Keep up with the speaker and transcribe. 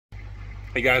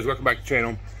Hey guys, welcome back to the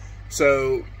channel.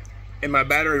 So, in my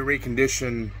battery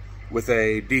recondition with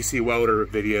a DC welder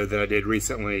video that I did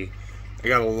recently, I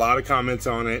got a lot of comments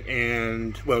on it,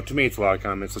 and well, to me it's a lot of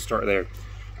comments. Let's start there.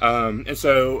 And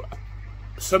so,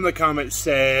 some of the comments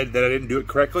said that I didn't do it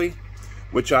correctly,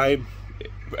 which I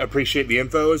appreciate the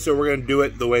info, so we're going to do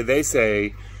it the way they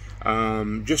say,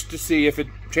 just to see if it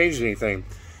changes anything.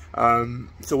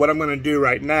 So what I'm going to do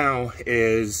right now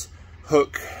is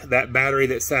hook that battery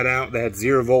that sat out that had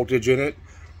 0 voltage in it.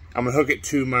 I'm going to hook it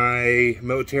to my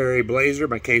military blazer,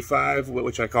 my K5,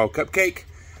 which I call Cupcake,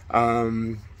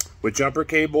 with jumper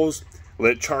cables.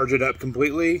 Let it charge it up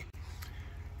completely.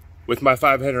 With my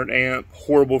 500 amp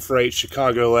horrible freight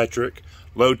Chicago Electric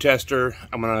load tester,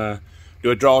 I'm going to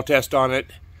do a draw test on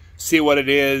it, see what it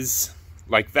is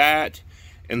like that,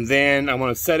 and then I'm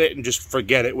going to set it and just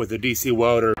forget it with the DC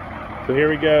welder. So here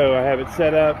we go. I have it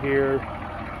set up here.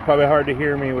 Probably hard to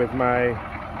hear me with my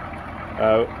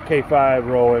K5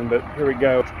 rolling, but here we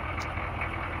go.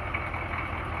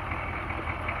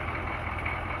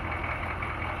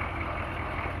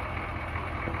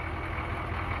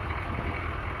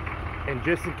 And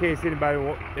just in case anybody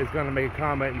is going to make a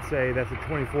comment and say that's a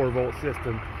 24 volt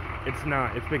system, it's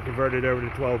not. It's been converted over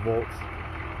to 12 volts.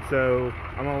 So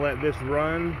I'm going to let this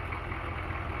run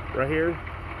right here.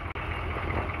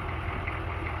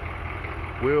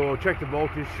 We will check the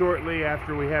voltage shortly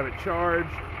after we have it charged.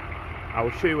 I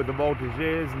will show you what the voltage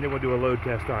is, and then we'll do a load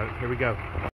test on it. Here we go.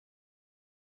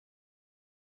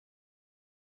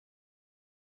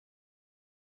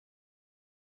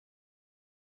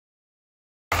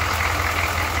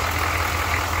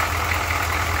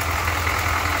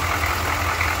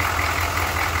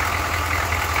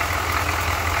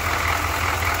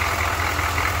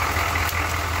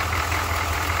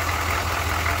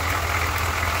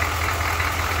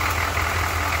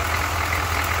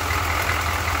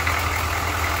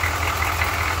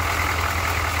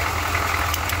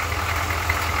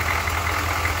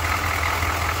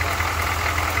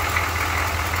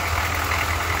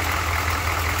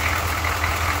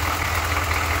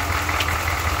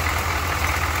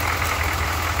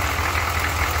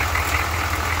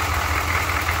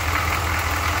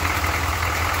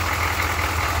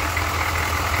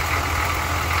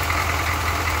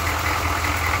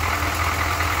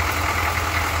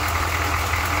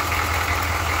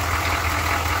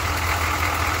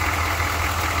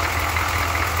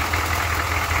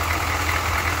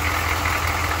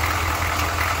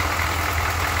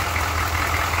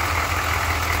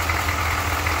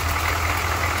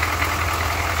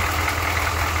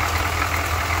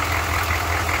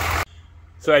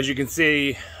 So as you can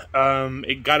see,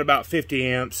 it got about 50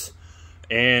 amps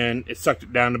and it sucked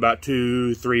it down to about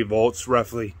 2-3 volts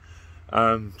roughly.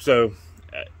 So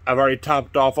I've already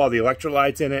topped off all the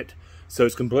electrolytes in it, so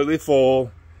it's completely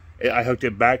full. I hooked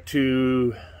it back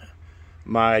to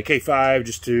my K5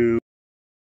 just to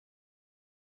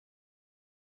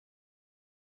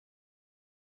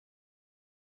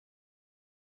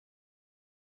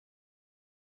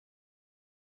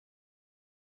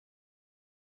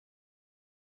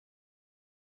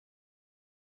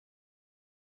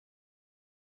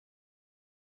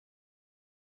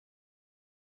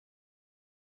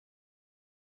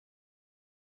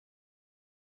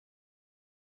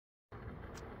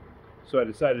So I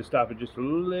decided to stop it just a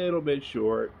little bit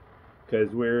short because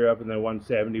we're up in the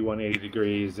 170, 180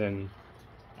 degrees, and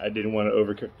I didn't want to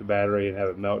overcook the battery and have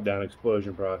a meltdown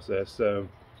explosion process. So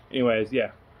anyways,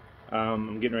 yeah,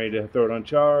 I'm getting ready to throw it on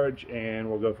charge, and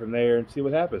we'll go from there and see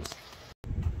what happens.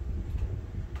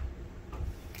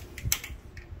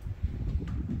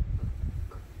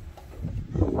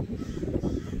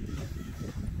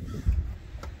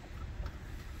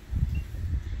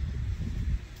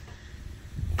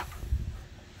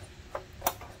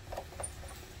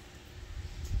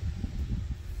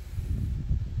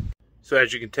 So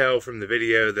as you can tell from the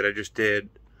video that I just did,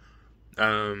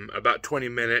 about 20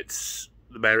 minutes,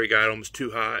 the battery got almost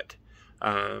too hot,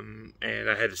 and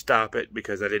I had to stop it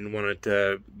because I didn't want it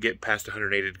to get past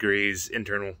 180 degrees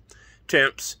internal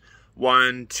temps.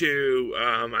 1, 2,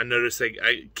 I noticed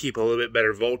I keep a little bit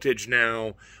better voltage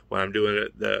now when I'm doing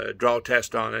the draw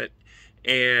test on it,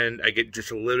 and I get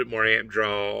just a little bit more amp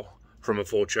draw from a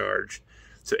full charge.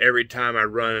 So every time I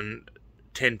run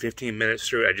 10-15 minutes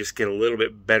through it, I just get a little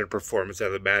bit better performance out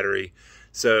of the battery.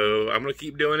 So I'm going to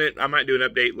keep doing it. I might do an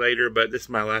update later, but this is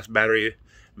my last battery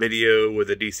video with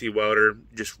a DC welder.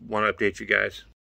 Just want to update you guys.